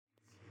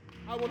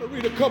I want to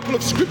read a couple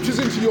of scriptures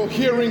into your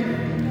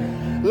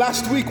hearing.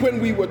 Last week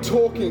when we were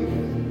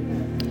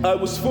talking, I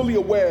was fully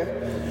aware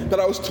that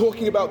I was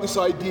talking about this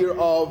idea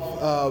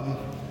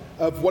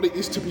of what it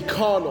is to be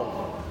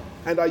carnal.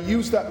 And I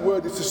use that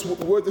word, it's the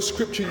word the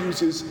scripture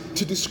uses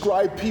to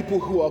describe people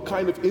who are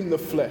kind of in the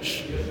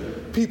flesh.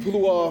 People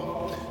who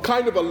are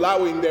kind of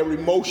allowing their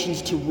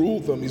emotions to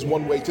rule them is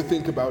one way to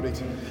think about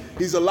it.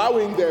 He's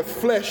allowing their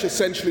flesh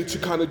essentially to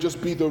kind of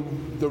just be the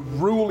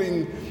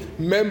ruling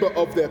member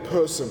of their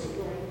person.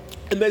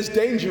 And there's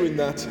danger in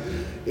that,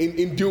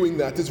 in doing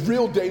that. There's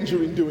real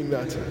danger in doing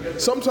that.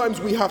 Sometimes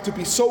we have to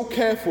be so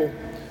careful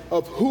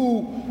of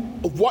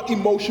what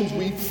emotions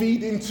we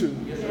feed into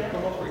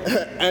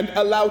and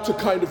allow to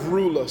kind of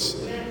rule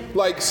us.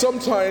 Like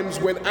sometimes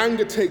when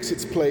anger takes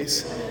its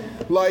place,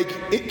 like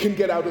it can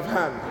get out of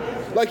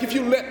hand. Like if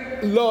you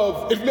let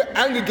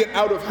anger get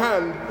out of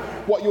hand,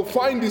 what you'll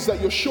find is that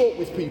you're short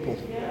with people.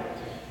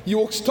 You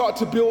will start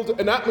to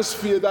build an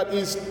atmosphere that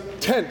is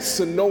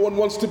tense and no one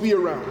wants to be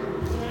around.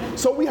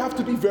 So we have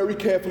to be very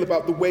careful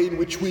about the way in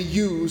which we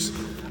use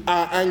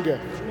our anger.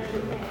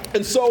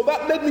 And so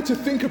that led me to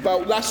think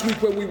about last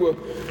week when we were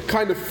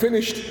kind of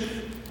finished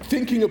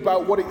thinking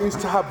about what it is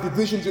to have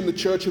divisions in the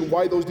church and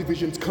why those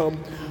divisions come.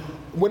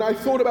 When I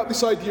thought about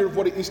this idea of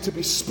what it is to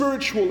be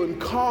spiritual and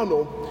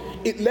carnal,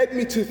 it led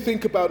me to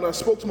think about, and I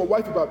spoke to my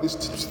wife about this,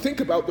 to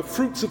think about the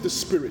fruits of the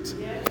Spirit.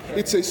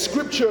 It's a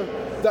scripture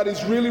that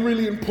is really,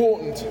 really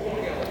important.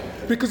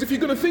 Because if you're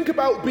going to think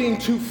about being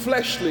too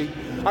fleshly,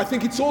 I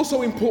think it's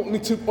also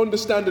important to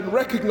understand and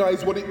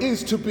recognize what it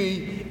is to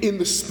be in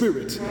the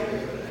Spirit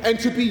and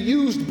to be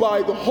used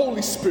by the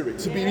Holy Spirit,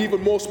 to be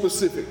even more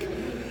specific.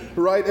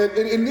 Right?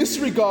 And in this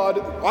regard,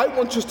 I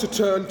want us to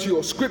turn to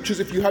your scriptures,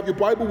 if you have your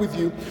Bible with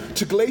you,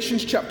 to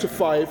Galatians chapter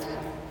 5.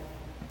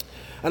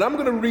 And I'm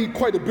going to read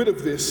quite a bit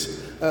of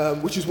this,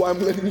 which is why I'm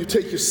letting you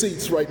take your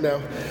seats right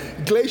now.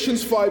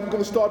 Galatians 5, we're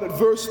going to start at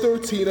verse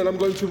 13, and I'm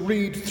going to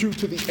read through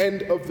to the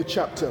end of the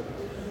chapter.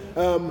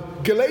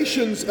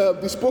 Galatians,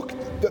 this book,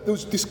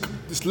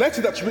 this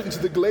letter that's written to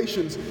the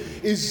Galatians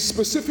is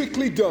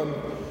specifically done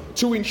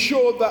to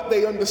ensure that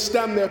they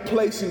understand their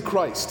place in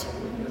Christ.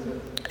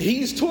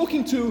 He's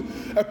talking to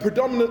a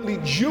predominantly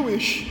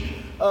Jewish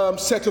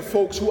set of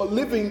folks who are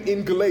living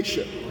in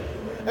Galatia.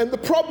 And the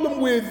problem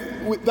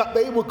with that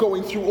they were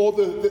going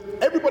through,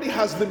 everybody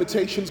has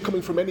limitations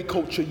coming from any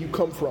culture you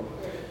come from.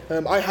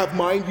 I have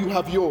mine, you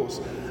have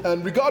yours.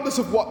 And regardless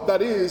of what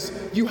that is,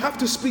 you have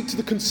to speak to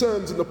the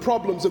concerns and the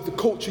problems of the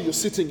culture you're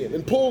sitting in.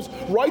 And Paul's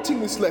writing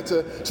this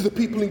letter to the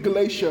people in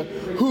Galatia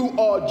who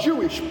are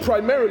Jewish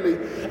primarily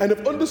and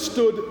have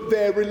understood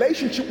their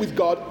relationship with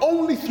God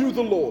only through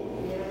the law.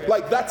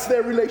 Like that's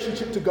their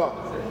relationship to God.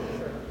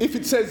 If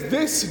it says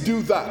this,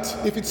 do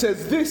that. If it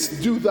says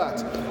this, do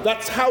that.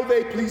 That's how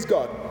they please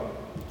God.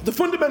 The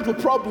fundamental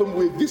problem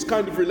with this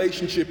kind of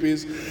relationship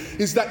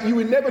is that you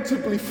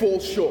inevitably fall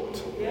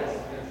short.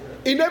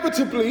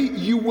 Inevitably,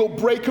 you will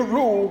break a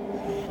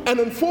rule. And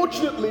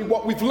unfortunately,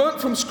 what we've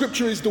learned from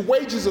Scripture is the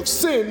wages of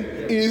sin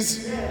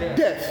is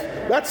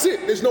death. That's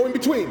it. There's no in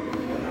between.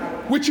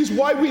 Which is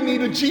why we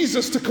need a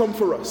Jesus to come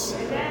for us.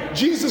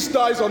 Jesus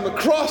dies on the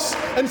cross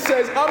and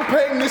says, I'm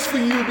paying this for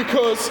you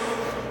because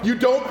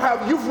you've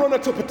run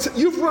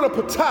up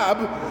a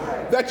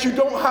tab that you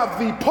don't have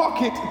the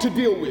pocket to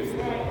deal with.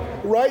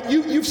 Right?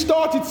 You've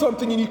started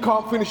something and you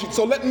can't finish it,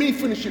 so let me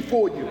finish it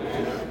for you.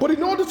 But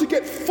in order to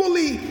get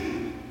fully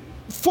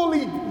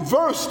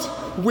versed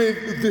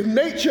with the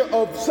nature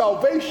of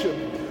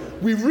salvation,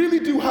 we really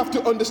do have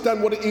to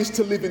understand what it is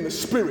to live in the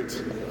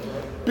Spirit.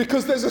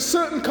 Because there's a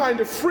certain kind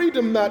of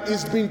freedom that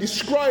is being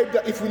described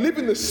that if we live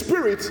in the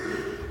Spirit,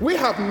 we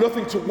have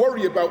nothing to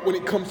worry about when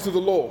it comes to the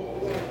law.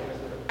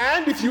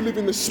 And if you live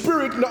in the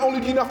Spirit, not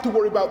only do you not have to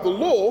worry about the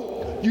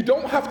law, you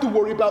don't have to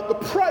worry about the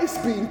price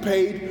being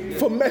paid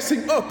for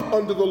messing up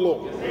under the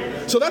law.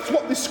 So that's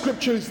what this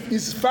scripture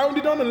is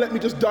founded on, and let me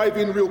just dive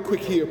in real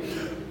quick here.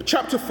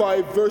 Chapter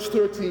 5, verse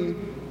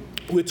 13,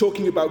 we're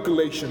talking about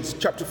Galatians,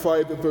 chapter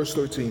 5 and verse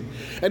 13.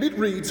 And it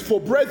reads, For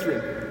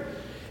brethren,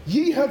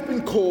 ye have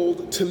been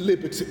called to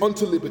liberty,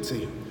 unto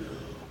liberty.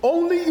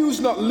 Only use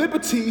not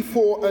liberty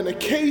for an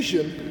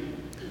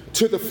occasion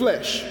to the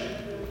flesh.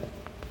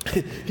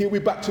 Here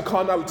we're back to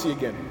carnality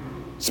again.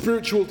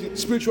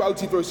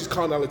 Spirituality versus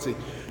carnality.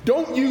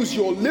 Don't use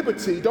your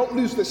liberty, don't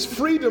lose this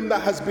freedom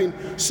that has been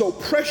so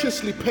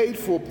preciously paid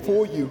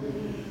for you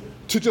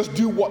to just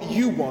do what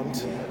you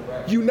want.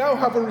 You now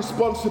have a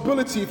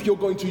responsibility if you're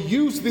going to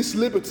use this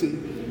liberty.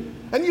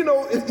 And you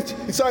know,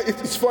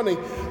 it's funny.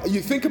 You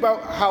think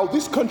about how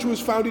this country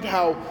was founded,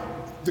 how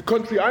the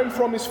country I'm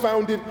from is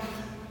founded.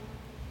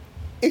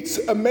 It's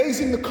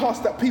amazing the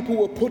cost that people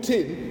were put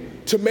in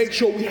to make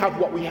sure we have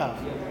what we have.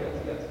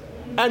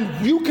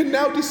 And you can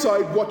now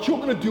decide what you're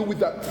going to do with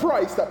that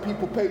price that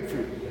people paid for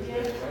you.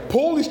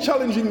 Paul is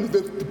challenging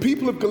the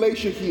people of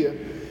Galatia here.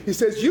 He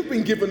says, you've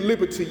been given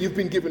liberty, you've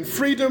been given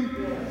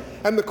freedom.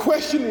 And the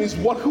question is,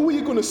 who are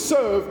you going to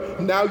serve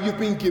now you've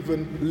been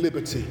given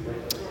liberty?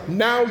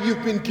 Now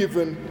you've been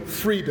given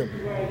freedom.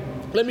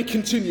 Let me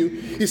continue.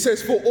 He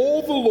says, for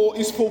all the law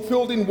is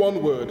fulfilled in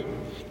one word,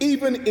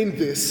 even in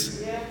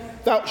this,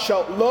 thou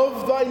shalt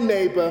love thy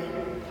neighbor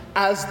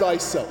as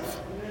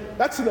thyself.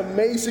 That's an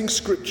amazing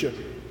scripture.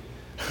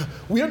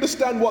 We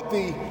understand what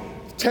the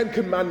Ten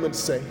Commandments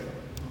say.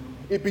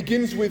 It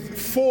begins with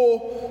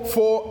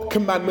four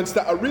commandments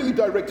that are really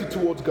directed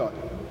towards God.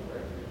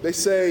 They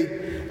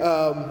say,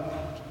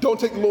 don't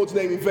take the Lord's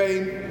name in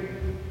vain,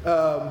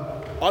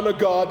 honor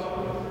God.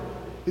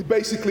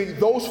 Basically,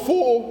 those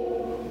four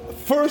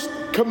first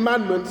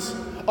commandments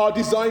are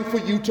designed for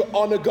you to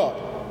honor God.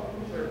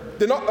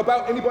 They're not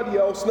about anybody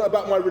else, not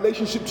about my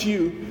relationship to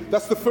you.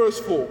 That's the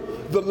first four.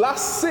 The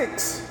last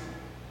six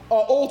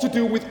are all to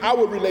do with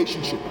our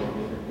relationship.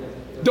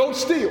 Don't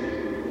steal.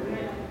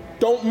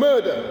 Don't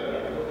murder.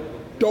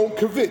 Don't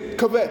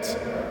covet.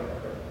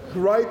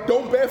 Right?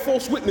 Don't bear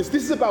false witness.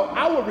 This is about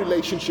our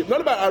relationship,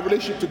 not about our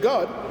relationship to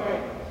God.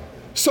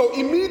 So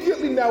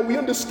immediately now we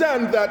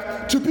understand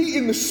that to be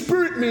in the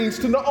Spirit means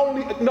to not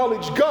only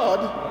acknowledge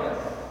God,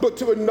 but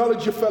to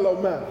acknowledge your fellow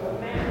man.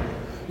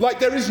 Like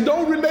there is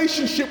no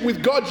relationship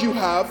with God you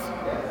have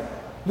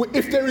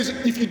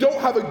if you don't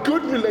have a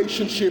good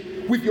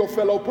relationship with your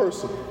fellow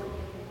person.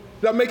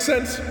 That makes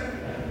sense?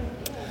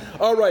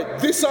 All right,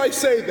 this I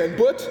say then,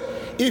 but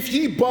if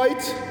ye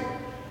bite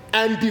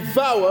and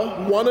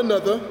devour one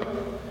another,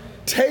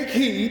 take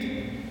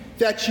heed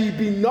that ye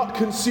be not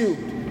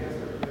consumed.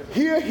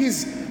 Here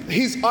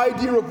his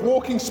idea of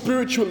walking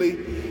spiritually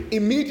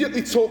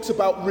immediately talks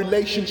about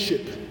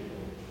relationship.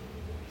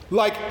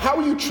 Like, how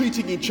are you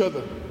treating each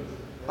other?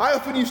 I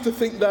often used to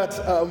think that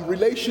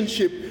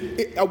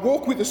a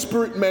walk with the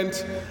Spirit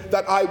meant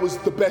that I was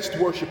the best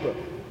worshiper.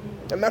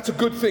 And that's a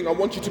good thing. I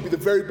want you to be the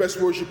very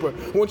best worshiper.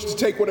 I want you to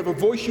take whatever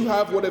voice you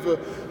have, whatever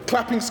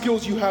clapping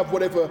skills you have,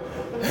 whatever,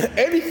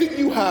 anything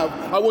you have,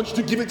 I want you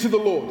to give it to the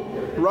Lord,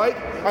 right?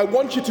 I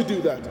want you to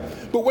do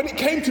that. But when it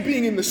came to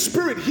being in the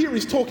Spirit, here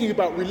he's talking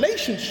about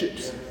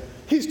relationships.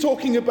 He's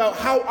talking about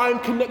how I'm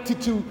connected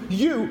to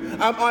you.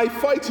 Am I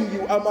fighting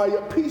you? Am I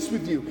at peace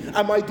with you?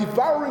 Am I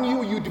devouring you?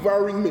 Or are you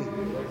devouring me?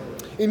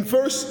 In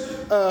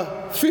verse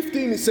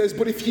 15 it says,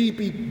 but if ye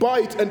be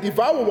bite and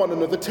devour one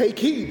another, take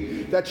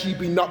heed that ye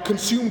be not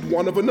consumed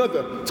one of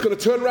another. It's going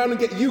to turn around and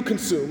get you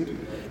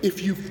consumed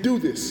if you do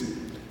this.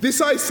 This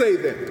I say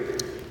then,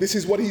 this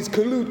is what he's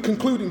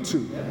concluding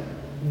to.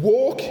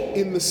 Walk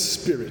in the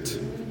Spirit,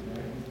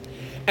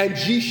 and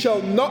ye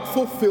shall not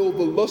fulfill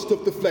the lust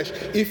of the flesh.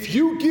 If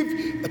you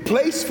give a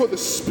place for the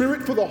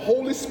Spirit, for the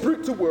Holy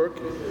Spirit to work,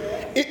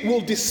 it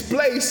will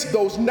displace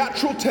those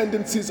natural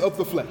tendencies of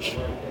the flesh.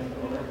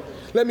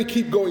 Let me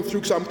keep going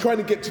through because I'm trying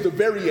to get to the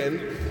very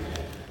end.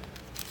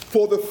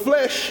 For the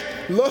flesh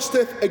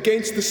lusteth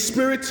against the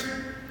Spirit,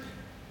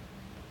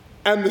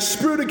 and the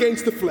Spirit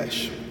against the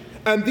flesh.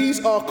 And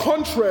these are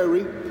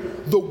contrary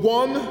the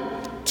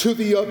one to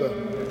the other,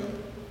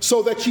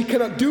 so that ye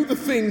cannot do the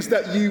things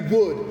that ye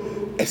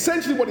would.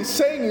 Essentially what he's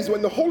saying is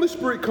when the Holy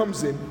Spirit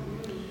comes in,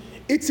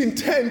 its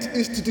intent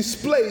is to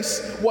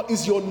displace what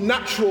is your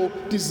natural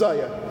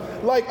desire.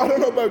 Like, I don't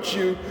know about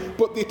you,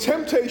 but the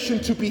temptation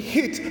to be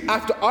hit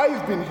after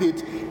I've been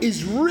hit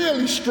is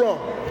really strong.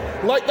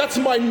 Like, that's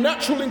my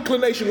natural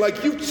inclination.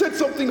 Like, you've said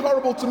something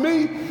horrible to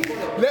me,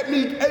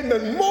 in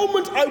the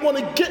moment I want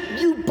to get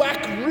you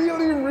back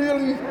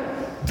really,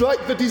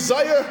 like the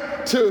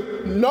desire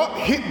to not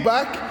hit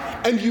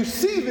back. And you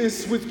see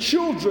this with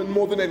children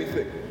more than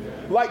anything.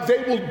 Like,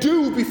 they will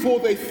do before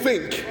they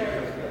think.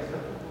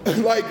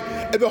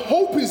 Like, the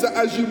hope is that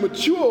as you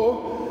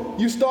mature,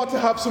 you start to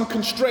have some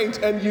constraint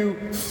and you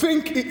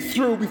think it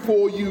through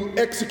before you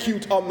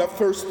execute on that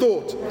first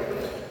thought.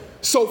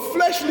 So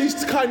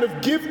fleshlies kind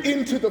of give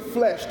into the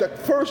flesh, that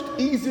first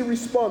easy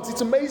response.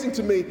 It's amazing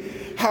to me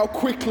how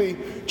quickly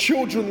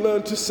children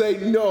learn to say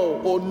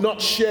no or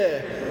not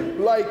share.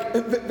 Like,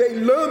 they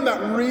learn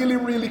that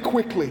really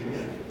quickly.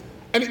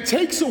 And it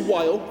takes a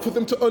while for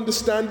them to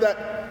understand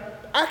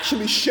that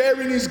actually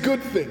sharing is a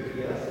good thing.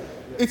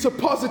 It's a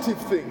positive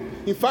thing.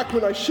 In fact,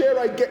 when I share,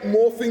 I get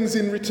more things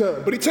in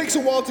return. But it takes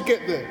a while to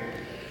get there.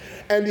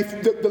 And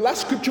if the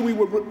last scripture we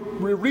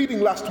were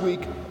reading last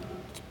week,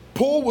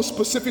 Paul was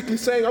specifically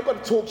saying, I've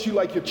got to talk to you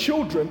like your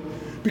children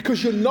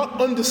because you're not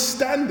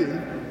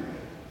understanding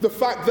the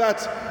fact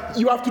that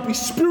you have to be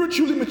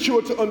spiritually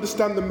mature to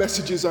understand the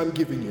messages I'm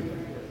giving you.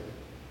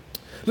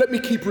 Let me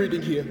keep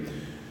reading here.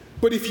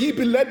 But if ye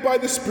be led by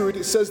the Spirit,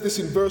 it says this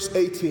in verse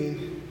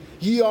 18,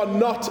 ye are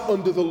not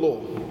under the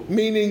law,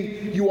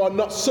 meaning you are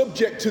not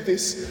subject to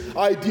this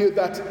idea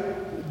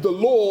that the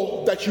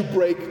law that you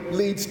break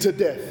leads to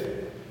death.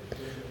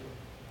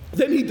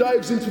 Then he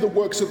dives into the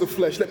works of the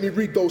flesh. Let me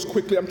read those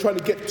quickly. I'm trying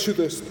to get to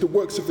the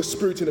works of the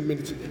Spirit in a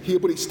minute here,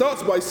 but he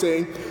starts by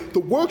saying, the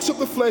works of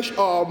the flesh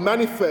are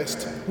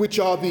manifest, which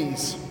are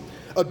these: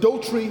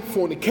 adultery,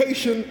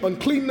 fornication,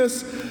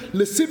 uncleanness,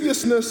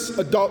 lasciviousness,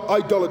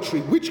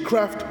 idolatry,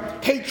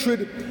 witchcraft,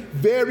 hatred,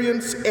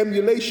 variance,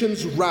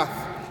 emulations,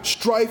 wrath,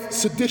 strife,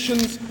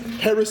 seditions,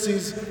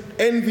 heresies,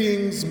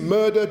 envyings,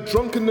 murder,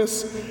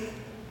 drunkenness,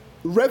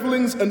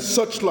 revelings and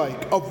such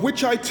like, of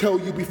which I tell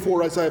you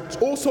before, as I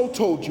have also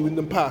told you in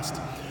the past,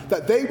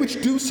 that they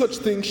which do such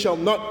things shall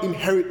not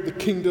inherit the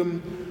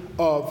kingdom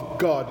of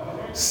God.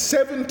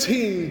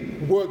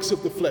 17 works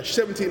of the flesh.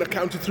 17, I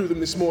counted through them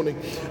this morning.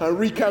 I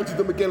recounted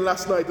them again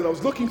last night, and I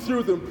was looking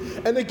through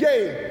them. And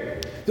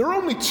again, there are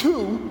only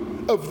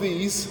 2 of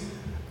these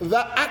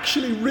that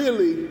actually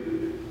really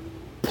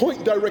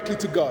point directly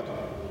to God.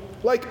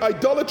 Like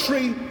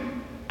idolatry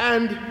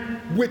and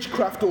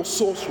witchcraft or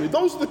sorcery.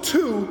 Those are the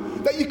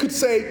 2 that you could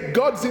say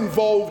God's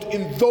involved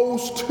in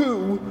those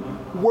 2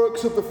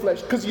 works of the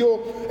flesh, because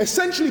you're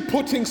essentially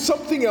putting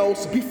something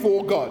else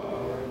before God.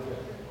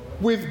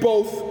 With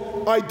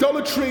both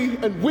idolatry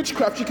and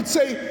witchcraft, you could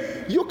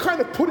say you're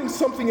kind of putting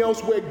something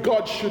else where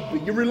God should be.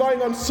 You're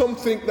relying on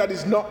something that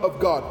is not of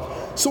God.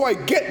 So I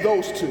get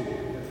those 2.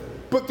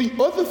 But the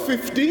other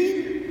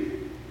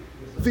 15,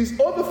 these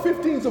other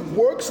 15s of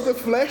works of the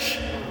flesh,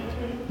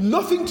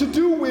 nothing to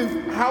do with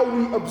how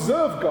we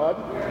observe God,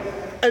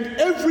 and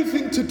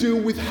everything to do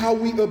with how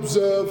we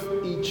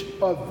observe each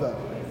other.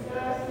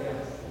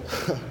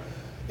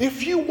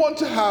 If you want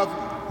to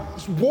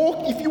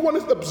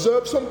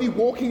observe somebody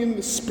walking in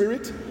the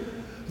Spirit,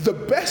 the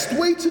best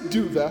way to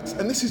do that,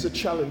 and this is a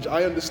challenge,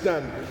 I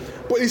understand,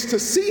 but is to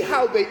see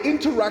how they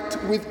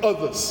interact with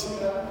others.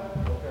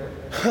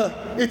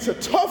 It's a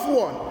tough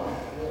one.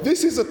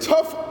 This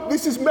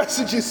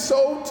message is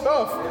so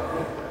tough,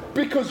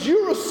 because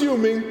you're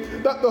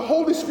assuming that the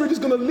Holy Spirit is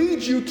going to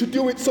lead you to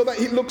do it so that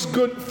it looks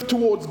good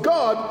towards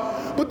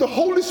God, but the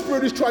Holy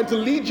Spirit is trying to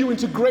lead you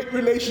into great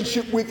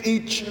relationship with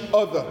each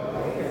other.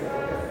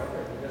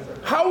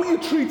 How are you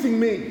treating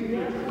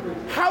me?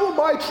 How am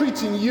I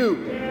treating you?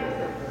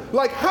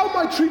 Like, how am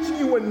I treating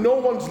you when no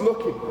one's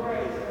looking?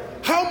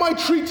 How am I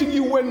treating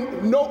you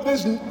when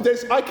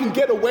I can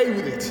get away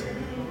with it?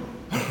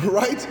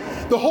 Right?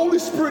 The Holy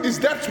Spirit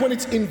that's when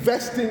it's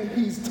investing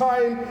His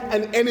time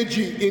and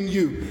energy in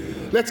you.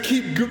 Let's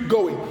keep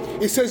going.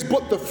 It says,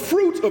 but the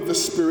fruit of the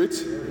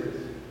Spirit,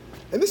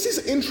 and this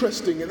is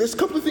interesting, and there's a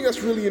couple of things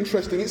that's really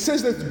interesting. It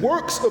says there's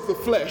works of the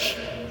flesh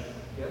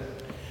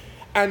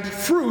and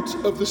fruit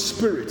of the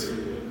Spirit.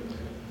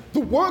 The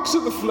works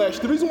of the flesh,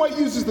 the reason why it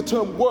uses the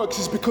term works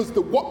is because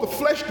what the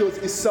flesh does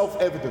is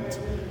self-evident.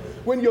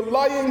 When you're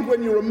lying,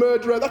 when you're a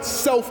murderer, that's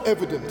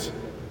self-evident.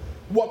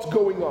 What's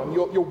going on?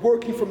 You're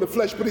working from the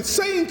flesh, but it's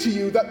saying to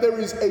you that there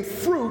is a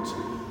fruit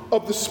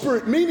of the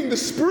Spirit, meaning the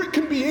Spirit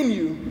can be in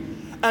you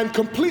and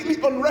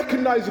completely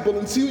unrecognizable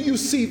until you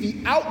see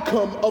the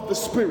outcome of the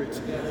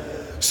Spirit.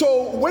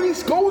 So when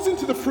it goes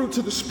into the fruits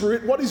of the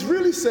Spirit, what he's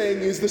really saying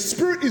is the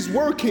Spirit is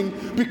working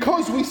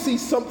because we see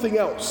something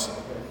else.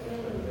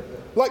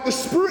 Like the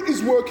Spirit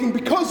is working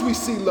because we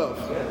see love.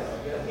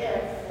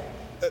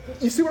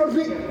 You see what I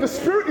mean? The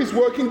Spirit is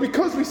working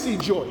because we see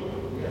joy.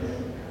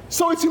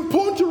 So it's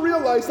important to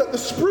realize that the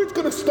Spirit's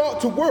going to start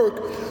to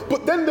work,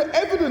 but then the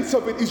evidence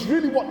of it is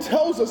really what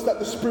tells us that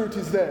the Spirit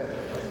is there.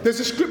 There's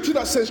a scripture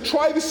that says,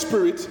 try the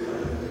Spirit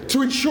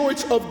to ensure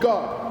it's of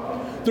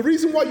God. The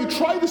reason why you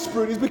try the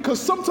Spirit is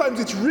because sometimes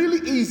it's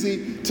really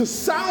easy to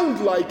sound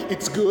like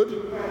it's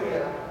good,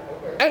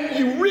 and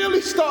you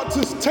really start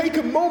to take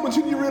a moment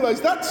and you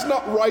realize that's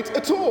not right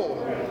at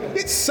all.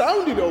 It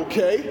sounded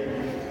okay.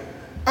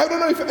 I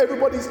don't know if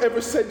everybody's ever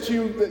said to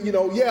you that,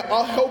 yeah,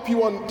 I'll help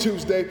you on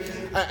Tuesday,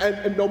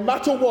 and no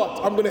matter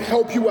what, I'm going to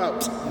help you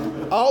out.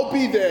 I'll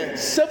be there,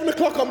 7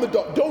 o'clock on the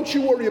dot, don't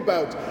you worry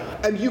about.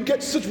 And you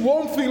get such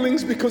warm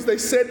feelings because they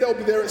said they'll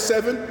be there at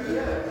 7.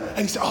 And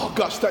you say, oh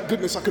gosh, thank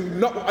goodness, I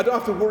don't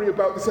have to worry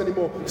about this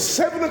anymore.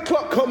 7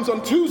 o'clock comes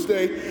on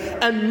Tuesday,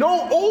 and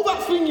all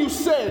that thing you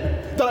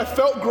said that I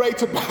felt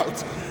great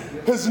about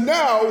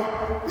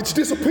it's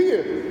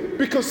disappeared.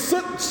 Because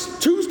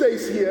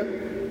Tuesday's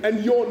here,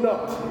 and you're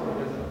not.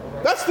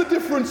 That's the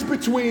difference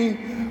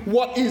between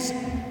what is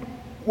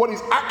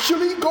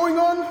actually going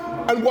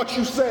on and what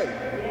you say.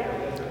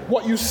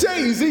 What you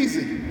say is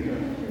easy.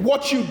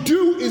 What you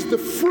do is the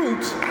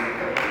fruit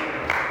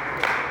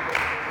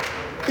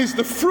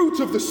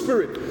of the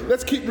Spirit.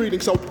 Let's keep reading.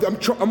 So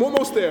I'm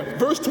almost there.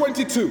 Verse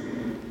 22.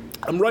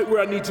 I'm right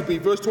where I need to be.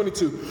 Verse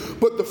 22.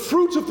 But the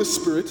fruit of the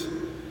Spirit,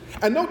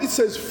 and note it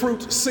says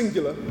fruit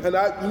singular, and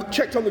I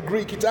checked on the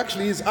Greek, it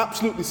actually is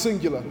absolutely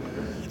singular.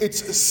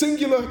 It's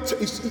singular.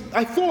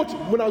 I thought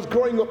when I was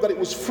growing up that it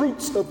was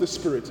fruits of the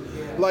Spirit.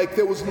 Like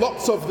there was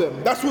lots of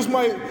them. That was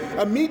my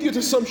immediate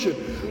assumption.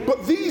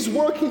 But these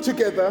working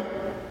together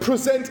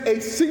present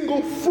a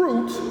single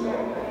fruit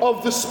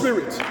of the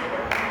Spirit.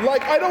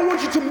 Like I don't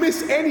want you to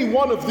miss any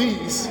one of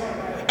these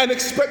and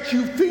expect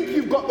you think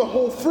you've got the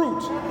whole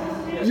fruit.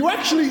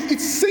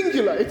 It's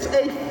singular. It's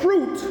a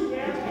fruit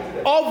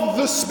of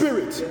the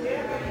Spirit.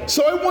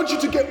 So I want you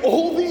to get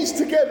all these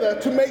together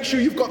to make sure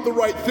you've got the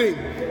right thing.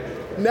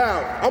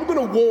 Now, I'm going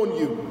to warn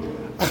you,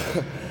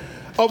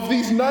 of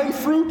these 9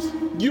 fruit,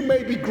 you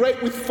may be great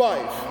with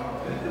 5.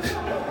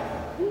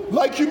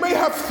 Like you may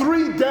have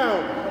 3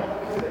 down.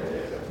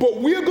 But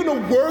we're going to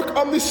work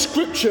on this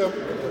scripture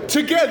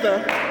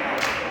together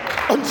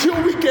until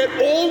we get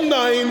all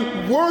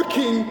 9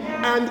 working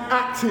and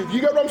active. You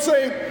get what I'm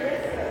saying?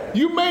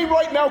 You may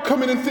right now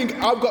come in and think,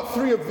 I've got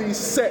 3 of these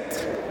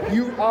set.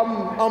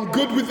 I'm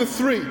good with the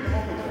 3.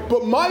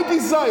 But my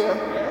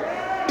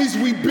desire is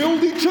we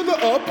build each other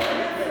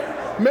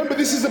up. Remember,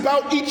 this is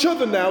about each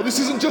other now. This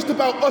isn't just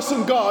about us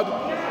and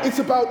God. It's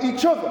about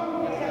each other.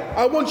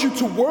 I want you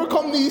to work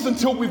on these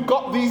until we've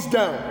got these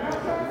down.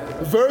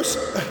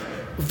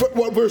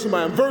 What verse am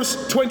I on?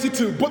 Verse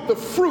 22. But the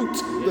fruit,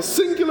 the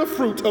singular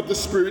fruit of the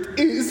Spirit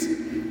is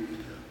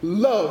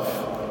love.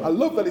 I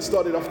love that it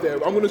started off there.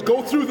 I'm going to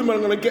go through them and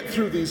I'm going to get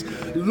through these.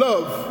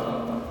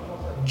 Love,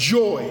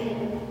 joy,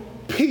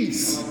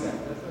 peace,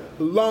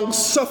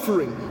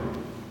 long-suffering,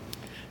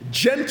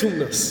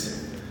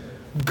 gentleness,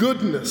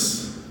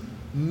 goodness,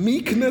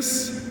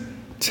 meekness,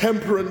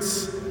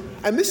 temperance.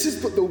 And this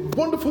is the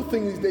wonderful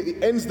thing is that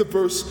it ends the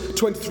verse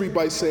 23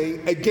 by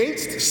saying,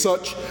 against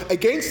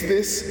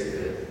this,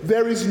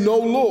 there is no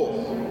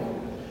law.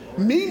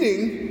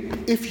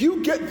 Meaning, if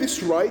you get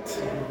this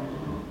right,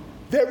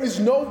 there is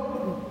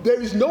no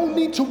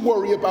need to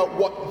worry about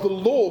what the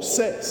law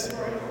says.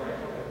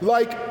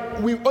 Like,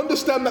 we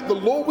understand that the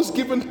law was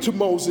given to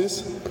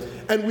Moses,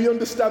 and we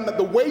understand that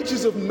the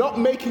wages of not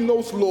making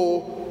those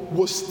laws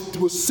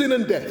was sin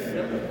and death.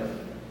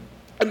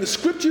 And the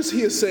scriptures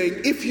here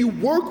saying, if you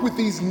work with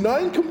these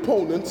 9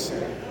 components,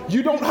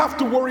 you don't have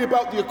to worry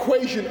about the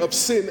equation of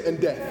sin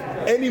and death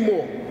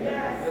anymore.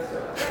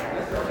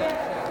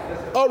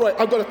 All right,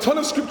 I've got a ton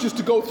of scriptures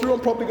to go through.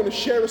 I'm probably going to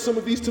share some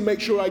of these to make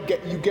sure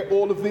you get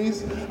all of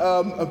these.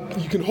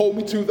 You can hold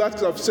me to that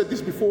because I've said this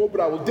before,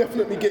 but I will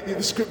definitely get you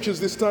the scriptures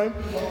this time.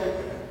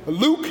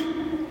 Luke,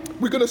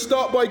 we're going to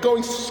start by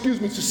going,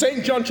 to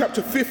St. John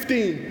chapter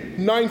 15,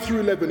 9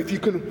 through 11. If you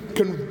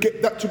can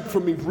get that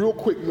from me real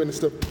quick,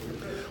 Minister.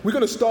 We're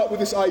going to start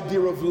with this idea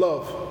of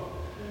love.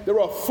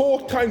 There are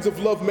 4 kinds of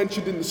love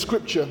mentioned in the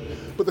scripture,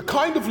 but the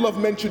kind of love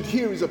mentioned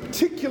here is a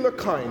particular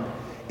kind.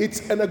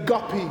 It's an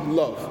agape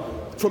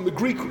love, from the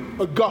Greek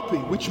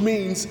agape, which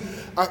means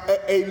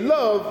a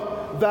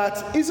love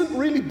that isn't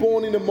really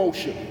born in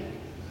emotion.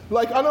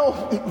 Like, I know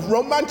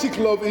romantic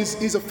love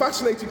is a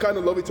fascinating kind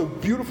of love. It's a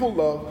beautiful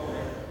love.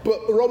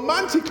 But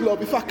romantic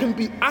love, if I can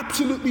be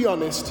absolutely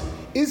honest,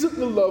 isn't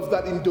the love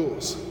that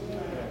endures.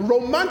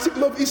 Romantic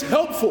love is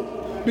helpful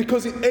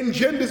because it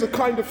engenders a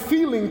kind of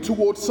feeling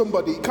towards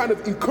somebody. It kind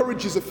of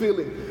encourages a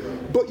feeling.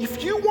 But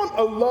if you want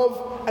a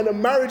love and a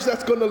marriage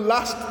that's going to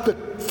last the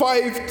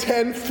 5,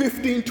 10,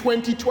 15,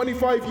 20,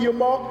 25-year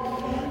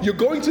mark, you're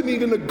going to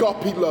need an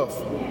agape love.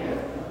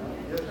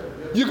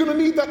 You're going to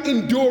need that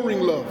enduring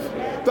love.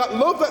 That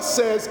love that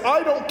says,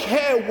 I don't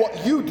care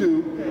what you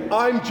do,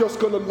 I'm just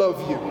going to love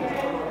you.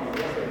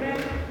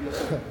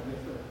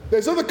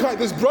 There's other kinds.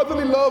 There's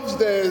brotherly loves.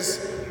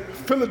 There's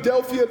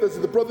Philadelphia. There's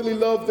the brotherly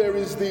love. There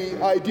is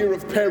the idea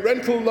of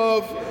parental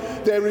love.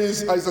 There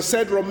is, as I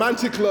said,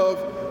 romantic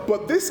love.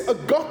 But this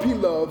agape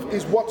love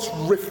is what's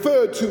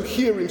referred to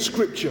here in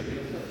Scripture.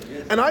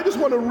 And I just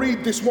want to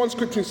read this one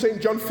scripture in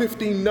St. John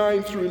 15,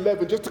 9 through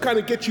 11, just to kind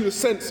of get you a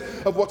sense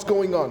of what's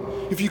going on.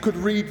 If you could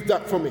read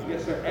that for me.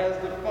 Yes, sir. As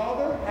the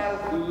Father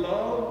has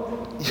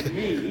loved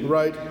me,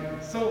 right,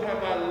 so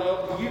have I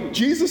loved you.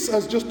 Jesus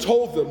has just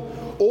told them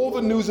all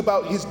the news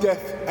about his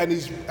death and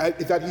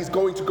that he's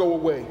going to go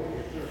away.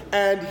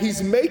 And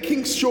he's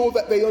making sure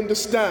that they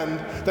understand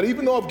that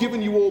even though I've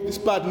given you all this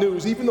bad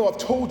news, even though I've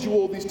told you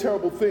all these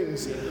terrible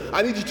things,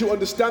 I need you to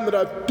understand that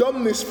I've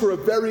done this for a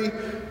very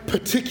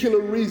particular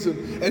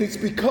reason. And it's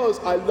because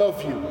I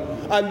love you.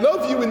 I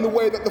love you in the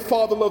way that the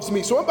Father loves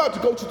me. So I'm about to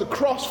go to the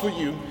cross for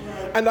you.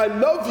 And I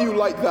love you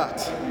like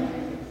that.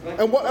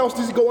 And what else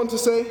does he go on to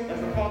say?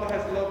 As the Father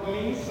has loved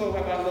me, so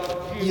have I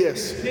loved you.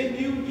 Yes.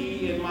 Continue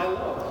ye in my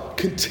love.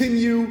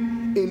 Continue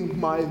in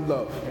my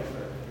love.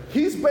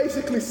 He's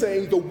basically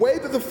saying the way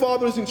that the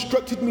Father has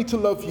instructed me to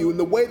love you and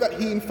the way that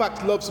he in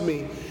fact loves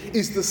me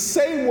is the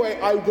same way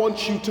I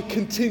want you to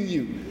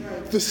continue.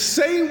 The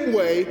same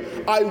way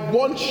I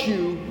want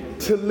you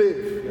to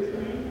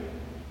live.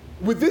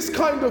 With this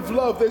kind of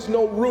love, there's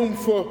no room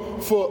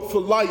for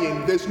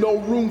lying. There's no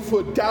room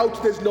for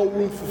doubt. There's no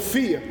room for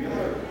fear.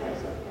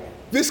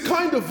 This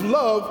kind of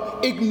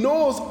love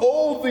ignores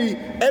all the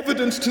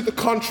evidence to the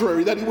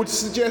contrary that it would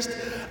suggest.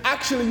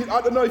 Actually,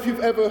 I don't know if you've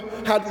ever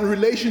had a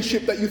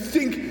relationship that you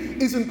think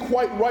isn't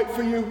quite right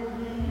for you,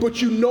 but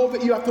you know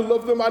that you have to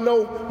love them. I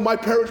know my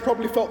parents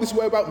probably felt this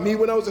way about me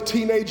when I was a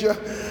teenager,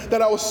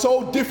 that I was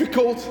so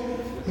difficult,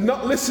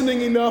 not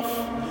listening enough,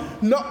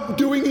 not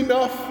doing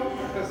enough,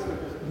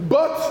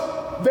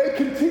 but they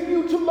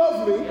continue to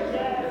love me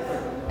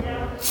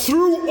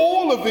through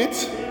all of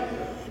it,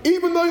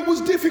 even though it was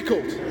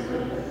difficult.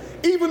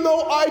 Even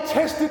though I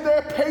tested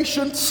their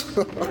patience,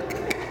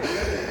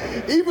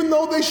 even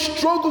though they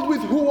struggled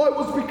with who I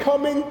was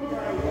becoming,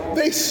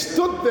 they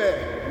stood there.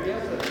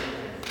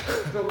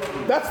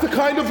 That's the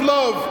kind of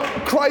love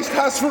Christ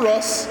has for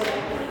us,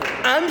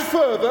 and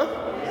further,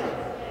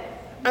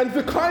 and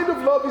the kind of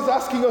love he's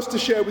asking us to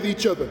share with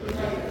each other.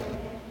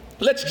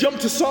 Let's jump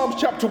to Psalms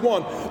chapter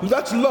 1.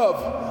 That's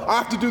love. I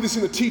have to do this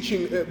in the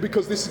teaching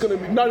because this is going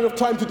to be not enough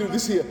time to do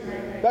this here.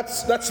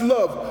 That's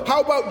love.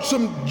 How about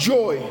some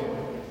joy?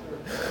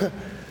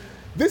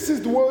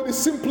 The word is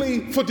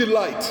simply for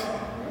delight.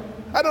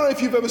 I don't know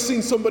if you've ever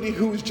seen somebody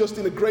who is just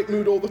in a great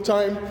mood all the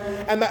time,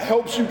 and that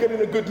helps you get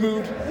in a good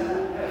mood.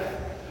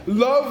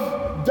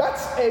 Love,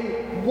 that's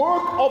a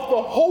work of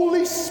the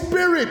Holy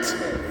Spirit.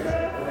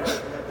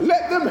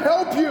 Let them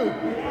help you.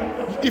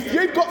 If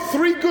you've got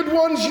 3 good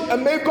ones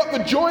and they've got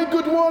the joy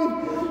good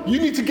one, you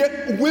need to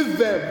get with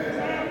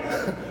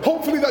them.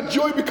 Hopefully that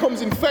joy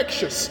becomes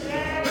infectious.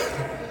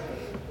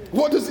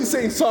 What does it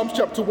say in Psalms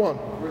chapter 1?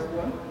 Verse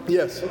 1.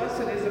 Yes.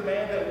 Blessed is the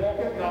man that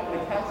walketh not in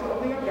the counsel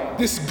of the ungodly.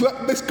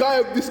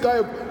 This guy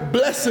of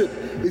blessed,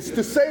 it's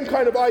the same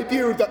kind of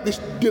idea of that this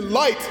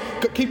delight.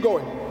 Keep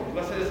going.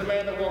 Blessed is the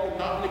man that walketh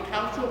not in the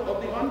counsel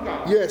of the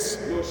ungodly. Yes.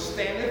 Nor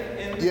standeth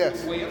in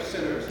Yes. the way of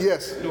sinners.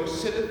 Yes. Nor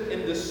sitteth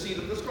in the seat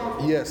of the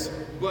scornful. Yes.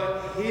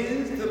 But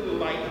his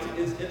delight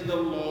is in the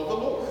law of the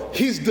Lord.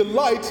 His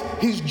delight,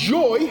 his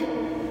joy,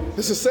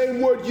 it's the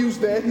same word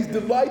used there. His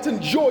delight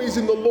and joy is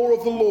in the law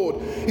of the Lord.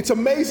 It's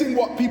amazing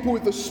what people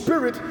with the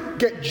Spirit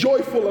get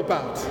joyful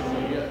about.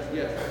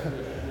 Yes.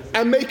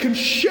 And they can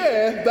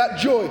share that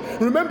joy.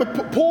 Remember,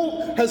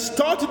 Paul has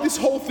started this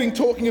whole thing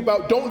talking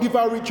about don't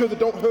devour each other,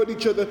 don't hurt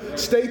each other,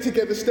 stay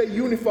together, stay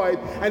unified.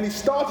 And he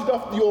started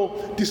off your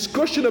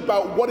discussion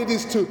about what it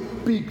is to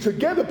be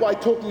together by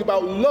talking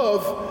about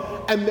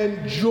love and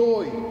then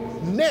joy.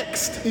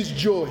 Next is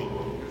joy.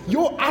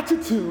 Your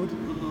attitude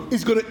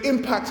is going to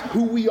impact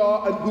who we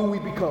are and who we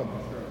become.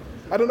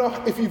 I don't know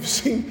if you've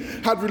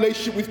had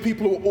relationship with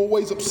people who are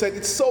always upset.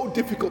 It's so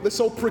difficult. They're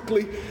so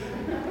prickly.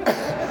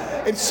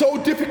 It's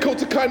so difficult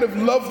to kind of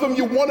love them.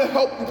 You want to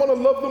help, you want to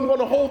love them, you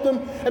want to hold them,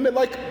 and they're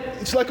like,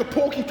 it's like a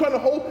porcupine trying to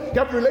hold. You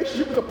have a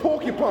relationship with a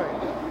porcupine.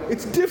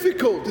 It's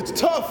difficult. It's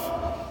tough.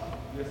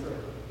 Yes, sir.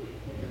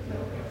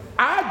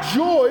 Our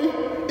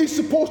joy is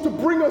supposed to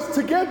bring us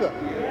together,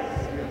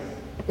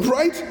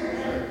 right?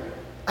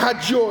 Our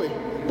joy.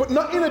 But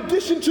not in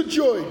addition to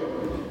joy,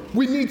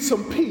 we need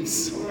some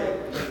peace.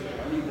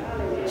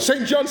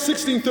 St. John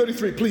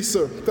 16:33, please,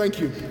 sir. Thank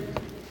you.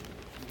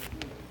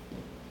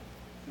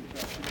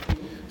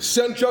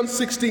 St. John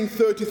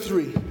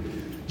 16:33.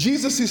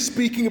 Jesus is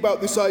speaking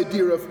about this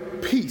idea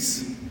of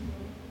peace.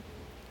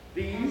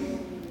 These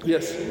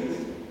Yes. things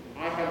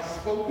I have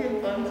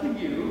spoken unto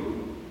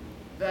you,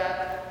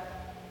 that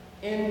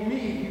in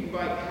me you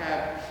might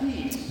have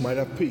peace. Might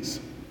have peace.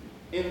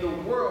 In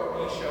the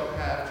world ye shall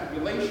have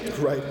tribulation.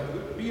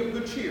 Right. Be of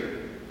good cheer.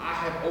 I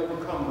have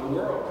overcome the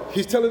world.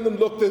 He's telling them,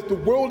 look, the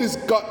world has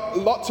got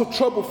lots of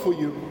trouble for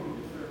you,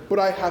 but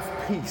I have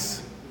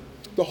peace.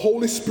 The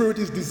Holy Spirit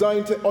is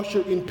designed to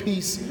usher in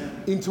peace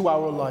into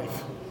our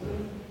life.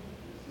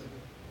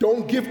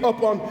 Don't give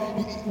up on,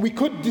 we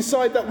could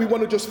decide that we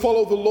want to just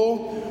follow the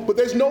law, but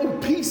there's no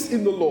peace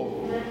in the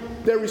law.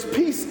 There is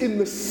peace in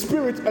the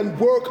Spirit and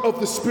work of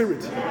the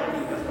Spirit.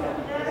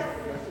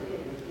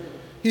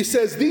 He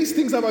says, these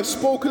things have I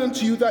spoken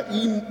unto you that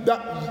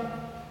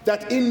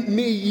in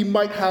me ye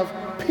might have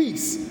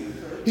peace.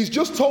 He's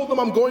just told them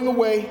I'm going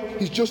away.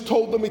 He's just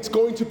told them it's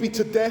going to be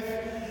to death.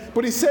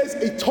 But he says,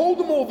 he told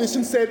them all this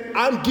and said,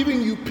 I'm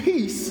giving you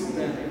peace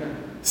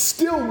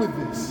still with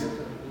this.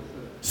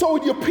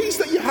 So your peace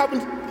that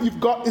you've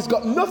got has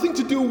got nothing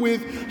to do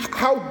with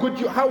how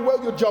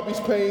well your job is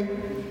paying,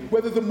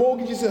 whether the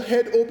mortgage is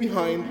ahead or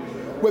behind,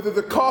 whether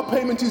the car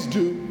payment is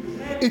due.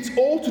 It's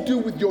all to do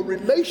with your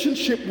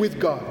relationship with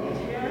God.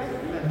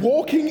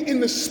 Walking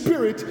in the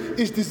Spirit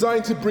is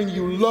designed to bring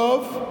you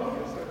love,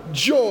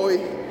 joy,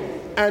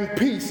 and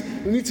peace.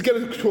 We need to get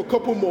to a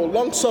couple more.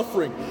 Long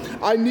suffering.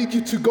 I need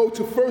you to go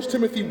to 1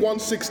 Timothy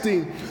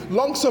 1:16.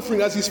 Long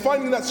suffering, as he's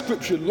finding that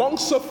scripture, long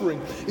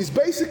suffering is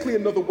basically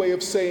another way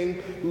of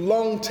saying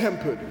long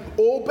tempered,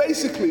 or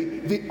basically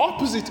the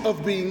opposite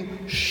of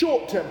being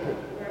short tempered.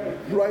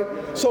 Right?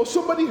 So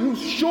somebody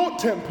who's short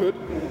tempered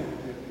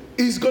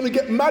is going to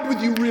get mad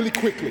with you really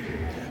quickly.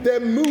 Their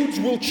moods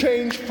will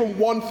change from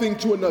one thing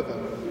to another.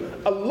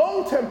 A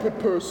long-tempered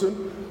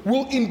person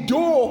will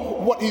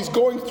endure what he's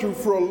going through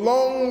for a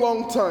long,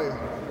 long time.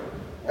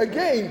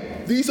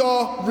 Again, these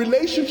are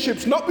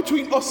relationships not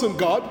between us and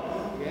God.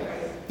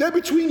 They're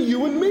between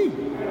you and me.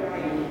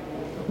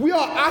 We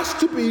are asked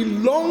to be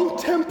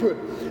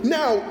long-tempered.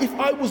 Now, if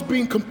I was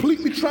being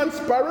completely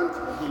transparent,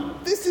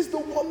 this is the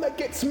one that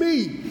gets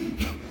me.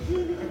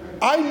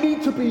 I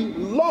need to be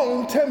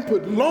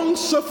long-tempered,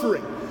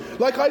 long-suffering.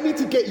 Like I need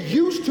to get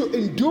used to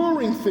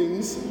enduring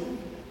things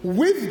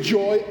with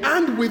joy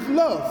and with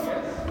love.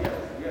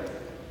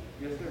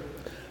 Yes, sir.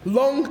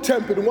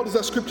 Long-tempered. And what does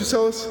that scripture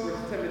tell us? 1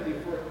 Timothy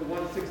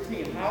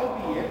 1:16.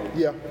 Howbeit,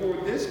 Yeah.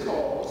 for this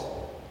cause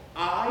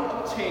I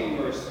obtain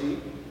mercy,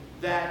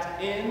 that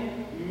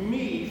in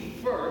me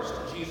first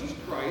Jesus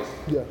Christ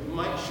Yeah.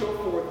 might show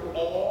forth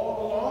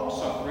all long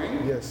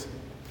suffering, Yes.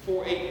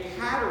 for a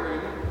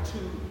pattern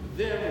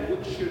to them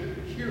which should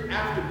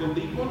hereafter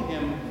believe on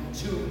him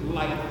to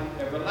life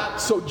everlasting.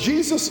 So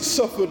Jesus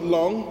suffered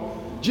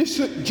long.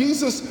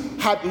 Jesus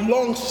had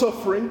long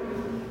suffering.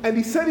 And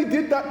he said he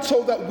did that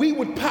so that we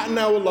would pattern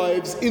our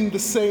lives in the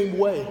same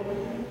way.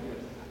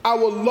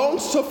 Our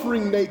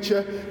long-suffering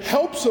nature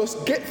helps us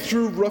get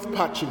through rough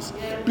patches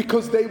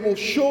because they will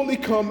surely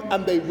come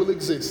and they will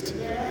exist.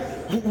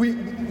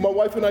 My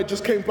wife and I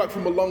just came back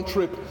from a long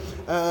trip,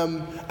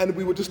 and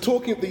we were just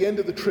talking at the end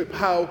of the trip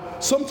how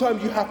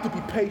sometimes you have to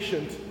be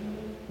patient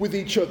with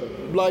each other.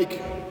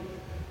 Like,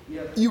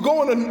 you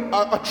go on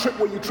a trip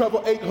where you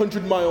travel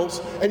 800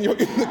 miles and you're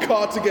in the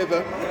car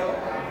together,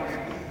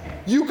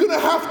 you're gonna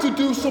have to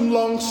do some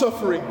long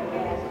suffering.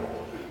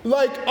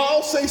 Like,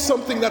 I'll say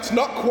something that's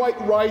not quite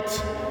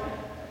right,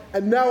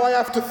 and now I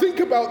have to think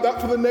about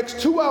that for the next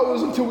 2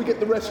 hours until we get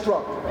the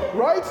restaurant,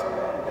 right?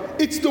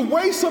 It's the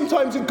way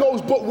sometimes it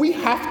goes, but we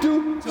have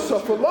to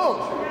suffer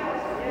long.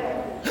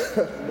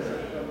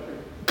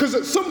 Because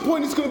at some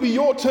point it's going to be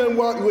your turn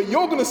where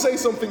you're going to say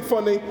something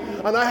funny,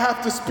 and I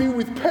have to speak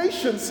with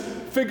patience,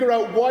 figure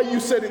out why you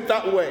said it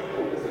that way.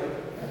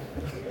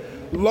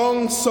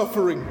 Long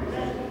suffering.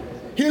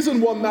 Here's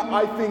one that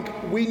I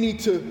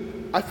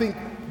think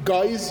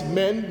guys,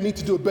 men, need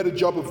to do a better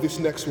job of this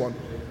next one.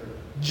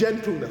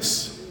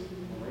 Gentleness.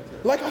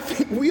 Like, I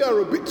think we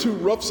are a bit too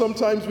rough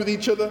sometimes with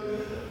each other.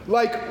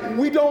 Like,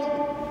 we don't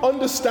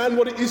understand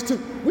what it is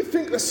we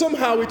think that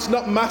somehow it's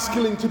not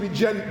masculine to be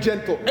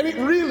gentle. And it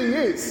really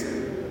is.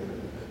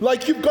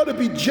 Like, you've got to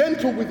be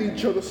gentle with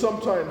each other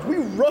sometimes. We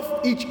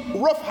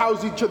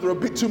roughhouse each other a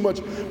bit too much.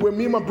 When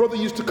me and my brother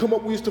used to come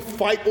up, we used to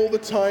fight all the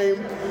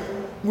time.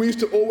 We used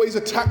to always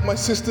attack my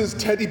sister's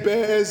teddy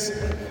bears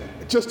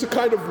just to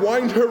kind of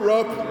wind her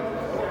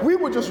up. We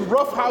were just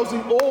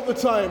roughhousing all the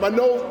time. I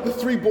know the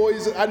three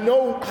boys, I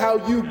know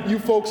how you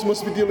folks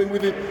must be dealing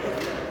with it.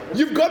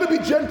 You've got to be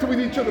gentle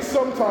with each other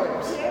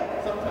sometimes,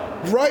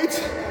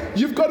 right?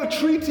 You've got to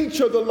treat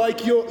each other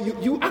like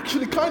you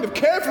actually kind of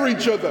care for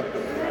each other.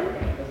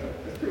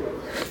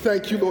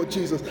 Thank you, Lord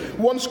Jesus.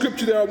 One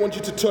scripture there I want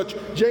you to touch,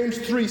 James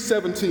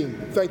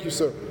 3:17. Thank you,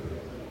 sir.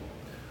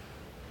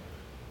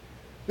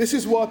 This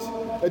is what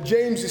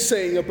James is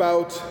saying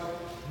about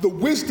the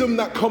wisdom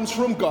that comes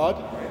from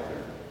God.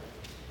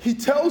 He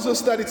tells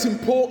us that it's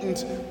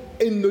important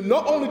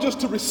not only just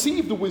to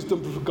receive the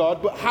wisdom from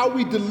God, but how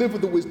we deliver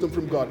the wisdom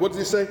from God. What does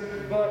he say?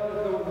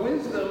 But the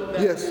wisdom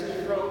that is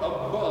from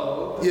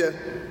above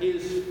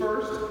is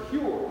first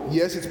pure.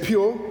 Yes, it's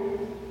pure.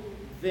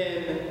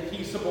 Then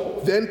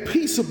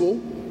peaceable.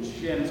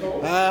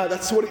 Gentle.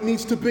 That's what it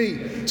needs to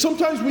be.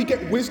 Sometimes we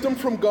get wisdom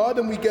from God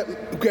and we get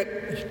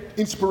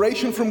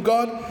inspiration from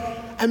God,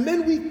 and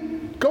then we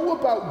go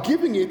about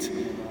giving it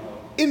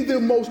in the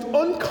most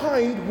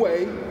unkind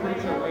way,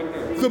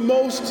 the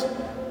most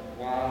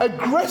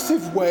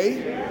aggressive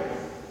way.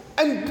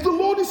 And the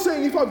Lord is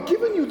saying, if I've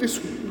given you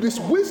this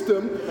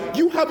wisdom,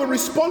 you have a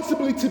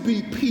responsibility to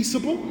be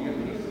peaceable,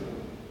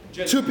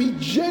 to be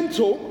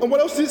gentle, and what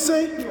else did it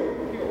say?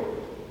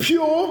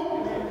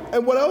 Pure,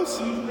 and what else?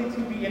 Easily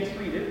to be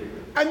entreated.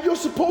 And you're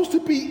supposed to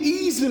be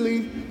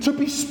easily to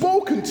be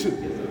spoken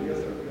to.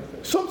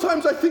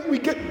 Sometimes I think we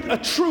get a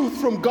truth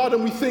from God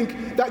and we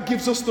think that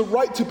gives us the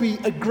right to be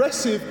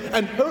aggressive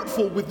and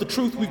hurtful with the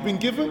truth we've been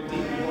given.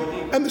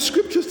 And the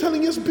scripture's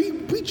telling us,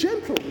 be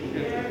gentle,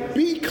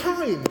 be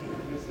kind,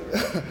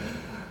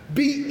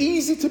 be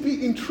easy to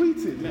be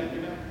entreated.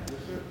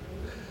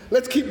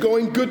 Let's keep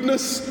going.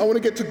 Goodness, I want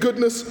to get to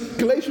goodness.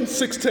 Galatians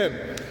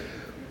 6:10.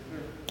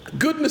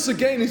 Goodness,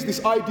 again, is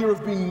this idea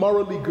of being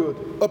morally good,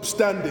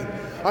 upstanding.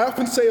 I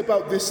often say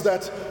about this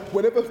that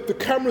whenever the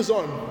camera's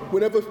on,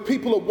 whenever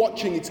people are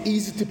watching, it's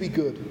easy to be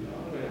good.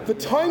 The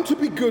time to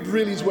be good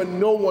really is when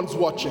no one's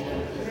watching.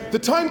 The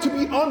time to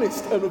be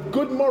honest and of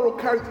good moral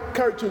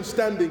character and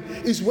standing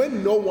is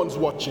when no one's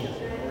watching.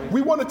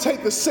 We want to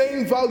take the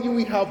same value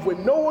we have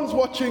when no one's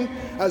watching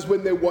as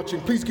when they're watching.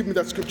 Please give me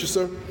that scripture,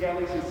 sir.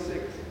 Galatians 6,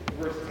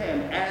 verse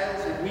 10.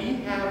 As we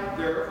have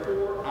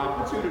therefore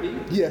opportunity,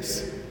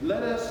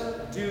 let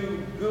us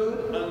do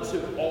good unto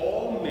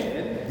all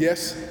men,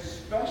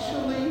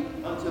 especially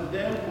unto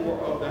them who are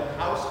of the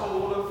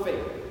household of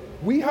faith.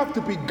 We have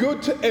to be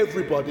good to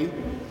everybody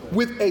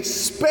with a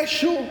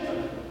special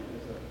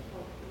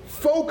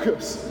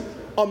focus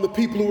on the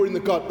people who are in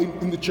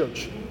the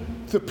church,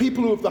 the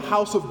people who are of the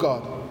house of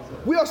God.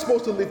 We are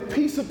supposed to live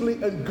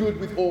peaceably and good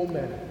with all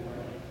men,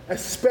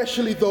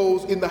 especially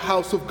those in the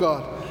house of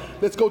God.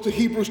 Let's go to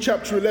Hebrews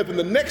chapter 11.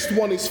 The next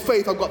one is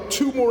faith. I've got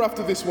two more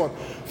after this one.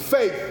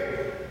 Faith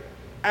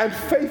and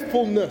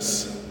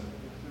faithfulness.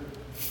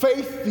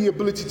 Faith, the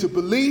ability to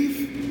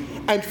believe,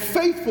 and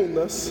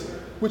faithfulness,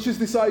 which is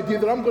this idea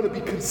that I'm going to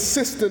be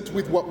consistent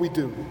with what we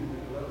do.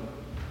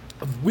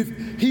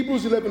 With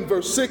Hebrews 11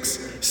 verse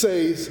 6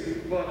 says,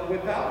 but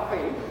without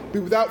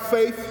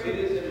faith, it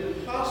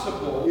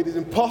is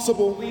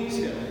impossible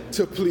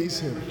to please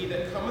him. For he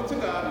that cometh to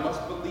God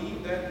must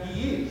believe that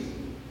he is,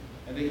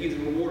 and that he is a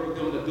rewarder of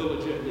them that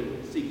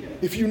diligently seek him.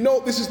 If you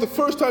note, this is the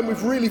first time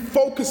we've really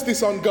focused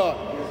this on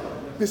God.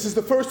 This is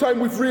the first time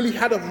we've really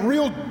had a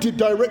real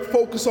direct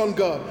focus on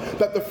God.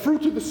 That the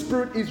fruit of the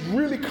Spirit is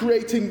really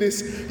creating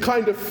this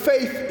kind of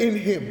faith in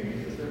him.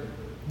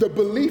 The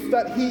belief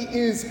that he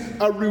is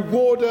a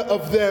rewarder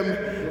of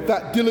them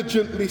that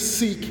diligently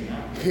seek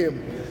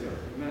him.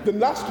 The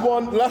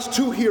last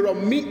two here are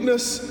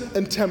meekness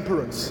and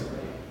temperance.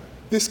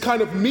 This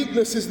kind of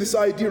meekness is this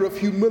idea of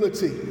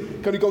humility.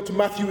 Can you go to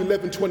Matthew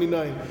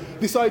 11:29?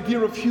 This idea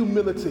of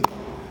humility.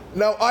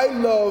 Now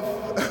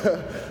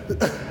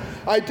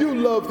I do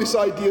love this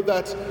idea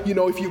that,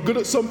 if you're good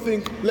at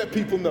something, let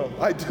people know.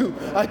 I do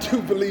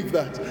believe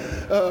that.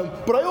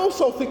 But I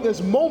also think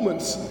there's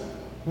moments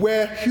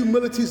where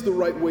humility is the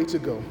right way to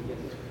go.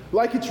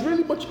 Like, it's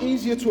really much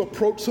easier to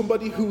approach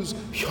somebody who's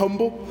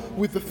humble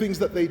with the things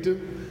that they do,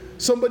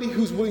 somebody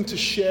who's willing to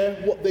share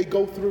what they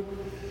go through.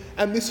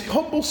 And this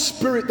humble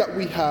spirit that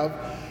we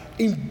have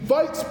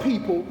invites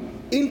people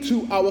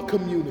into our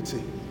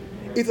community.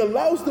 It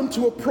allows them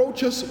to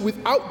approach us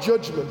without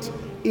judgment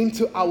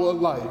into our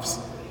lives.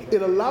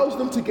 It allows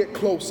them to get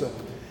closer.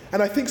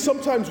 And I think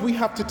sometimes we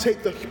have to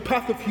take the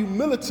path of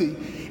humility,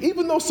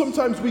 even though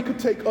sometimes we could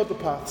take other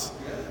paths,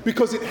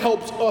 because it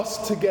helps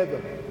us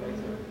together.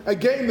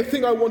 Again, the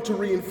thing I want to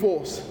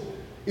reinforce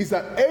is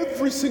that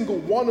every single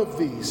one of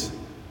these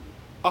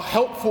are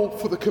helpful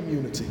for the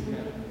community.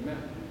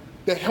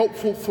 They're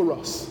helpful for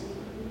us.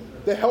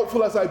 They're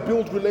helpful as I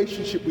build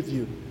relationship with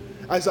you,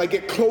 as I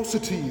get closer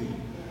to you,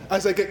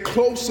 as I get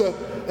closer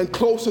and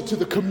closer to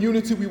the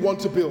community we want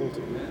to build.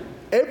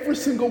 Every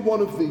single one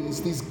of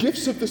these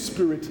gifts of the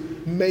Spirit,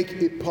 make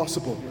it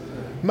possible.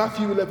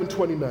 Matthew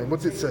 11:29,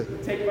 what's it say?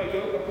 Take my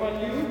yoke upon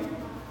you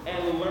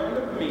and learn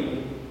of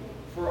me,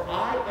 for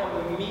I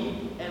am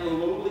meek and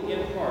lowly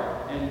in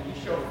heart, and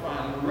you shall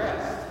find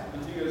rest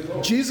unto your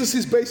souls. Jesus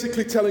is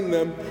basically telling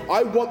them,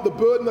 I want the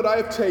burden that I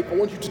have taken. I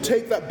want you to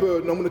take that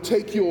burden. I'm going to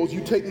take yours,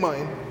 you take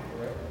mine.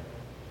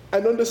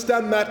 And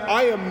understand that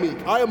I am meek,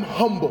 I am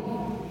humble.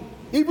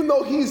 Even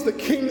though he's the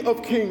King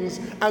of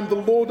Kings and the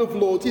Lord of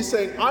Lords, he's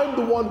saying, I'm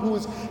the one who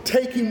is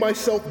taking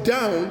myself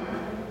down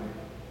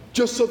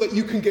just so that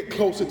you can get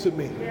closer to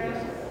me.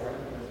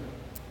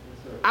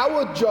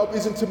 Our job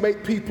isn't to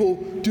make people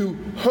do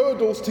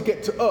hurdles to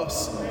get to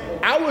us.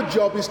 Our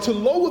job is to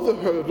lower the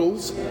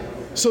hurdles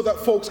so that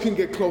folks can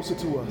get closer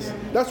to us.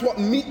 That's what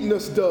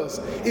meekness does.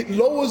 It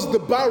lowers the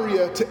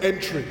barrier to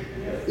entry.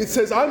 It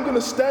says, I'm going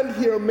to stand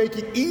here and make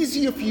it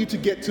easier for you to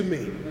get to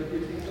me.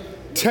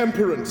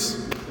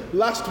 Temperance.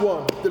 Last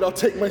one, then I'll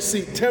take my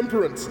seat.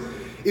 Temperance.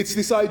 It's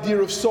this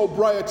idea of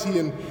sobriety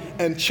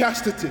and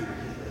chastity.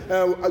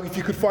 If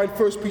you could find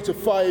 1 Peter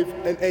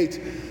 5:8.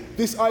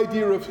 This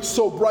idea of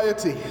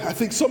sobriety. I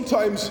think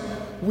sometimes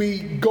we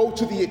go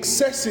to the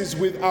excesses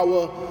with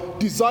our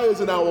desires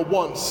and our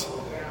wants.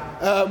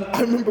 I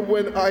remember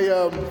when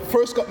I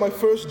first got my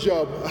first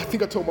job, I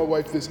think I told my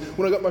wife this,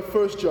 when I got my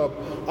first job,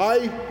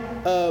 I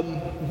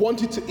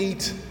wanted to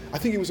eat, I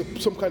think it was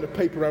some kind of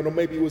paper round, or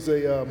maybe it was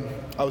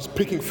I was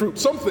picking fruit,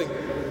 something.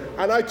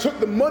 And I took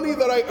the money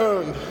that I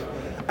earned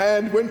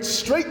and went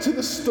straight to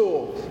the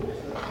store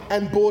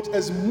and bought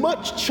as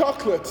much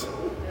chocolate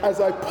as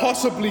I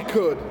possibly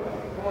could.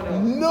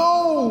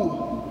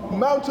 No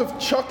amount of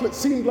chocolate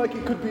seemed like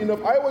it could be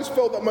enough. I always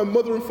felt that my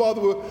mother and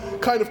father were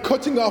kind of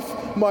cutting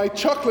off my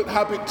chocolate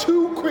habit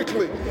too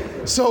quickly.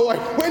 So I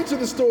went to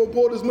the store,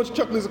 bought as much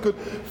chocolate as I could,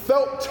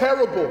 felt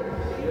terrible.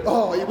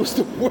 Oh, it was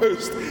the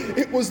worst.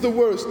 It was the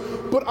worst.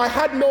 But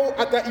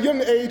at that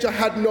young age, I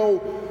had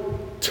no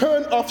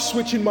turn off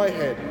switch in my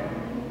head.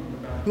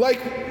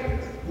 Like,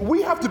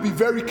 we have to be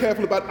very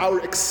careful about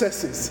our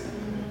excesses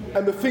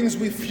and the things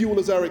we fuel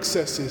as our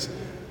excesses.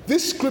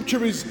 This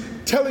scripture is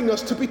telling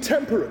us to be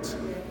temperate,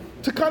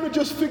 to kind of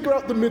just figure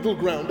out the middle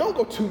ground. Don't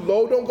go too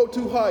low, don't go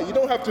too high. You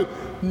don't have to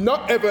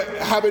not ever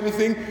have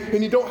anything,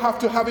 and you don't have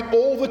to have it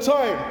all the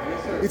time.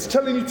 It's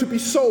telling you to be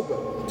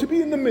sober, to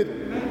be in the middle,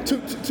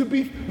 to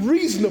be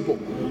reasonable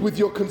with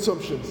your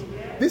consumptions.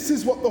 This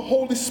is what the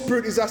Holy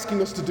Spirit is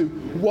asking us to do.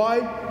 Why?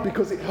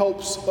 Because it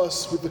helps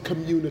us with the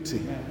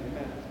community.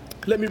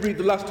 Let me read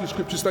the last two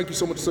scriptures. Thank you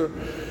so much, sir.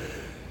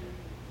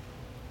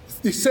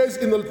 It says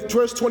in the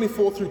verse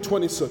 24 through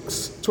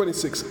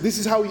 26, this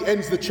is how he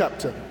ends the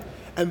chapter.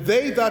 And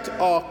they that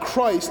are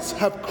Christ's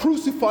have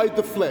crucified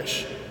the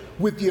flesh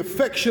with the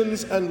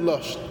affections and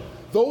lust.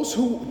 Those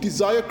who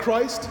desire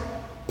Christ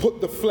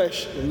put the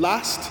flesh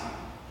last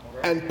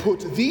and put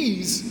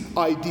these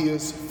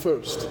ideas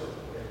first.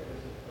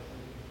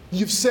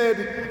 You've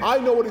said, I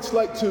know what it's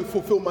like to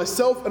fulfill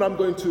myself, and I'm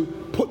going to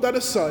put that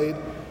aside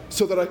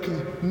so that I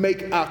can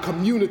make our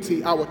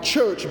community, our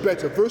church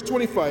better. Verse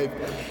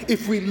 25,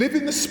 if we live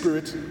in the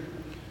Spirit,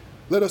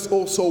 let us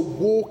also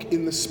walk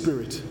in the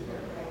Spirit.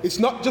 It's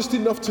not just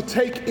enough to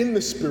take in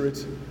the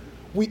Spirit.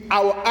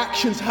 Our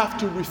actions have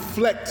to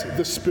reflect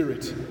the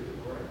Spirit.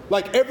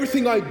 Like,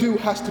 everything I do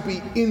has to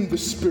be in the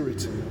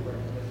Spirit.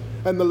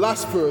 And the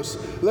last verse,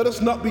 let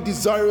us not be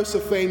desirous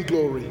of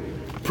vainglory,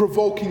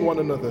 provoking one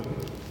another,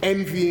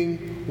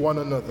 envying one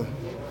another.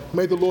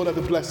 May the Lord add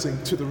a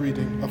blessing to the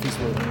reading of his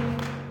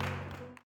word.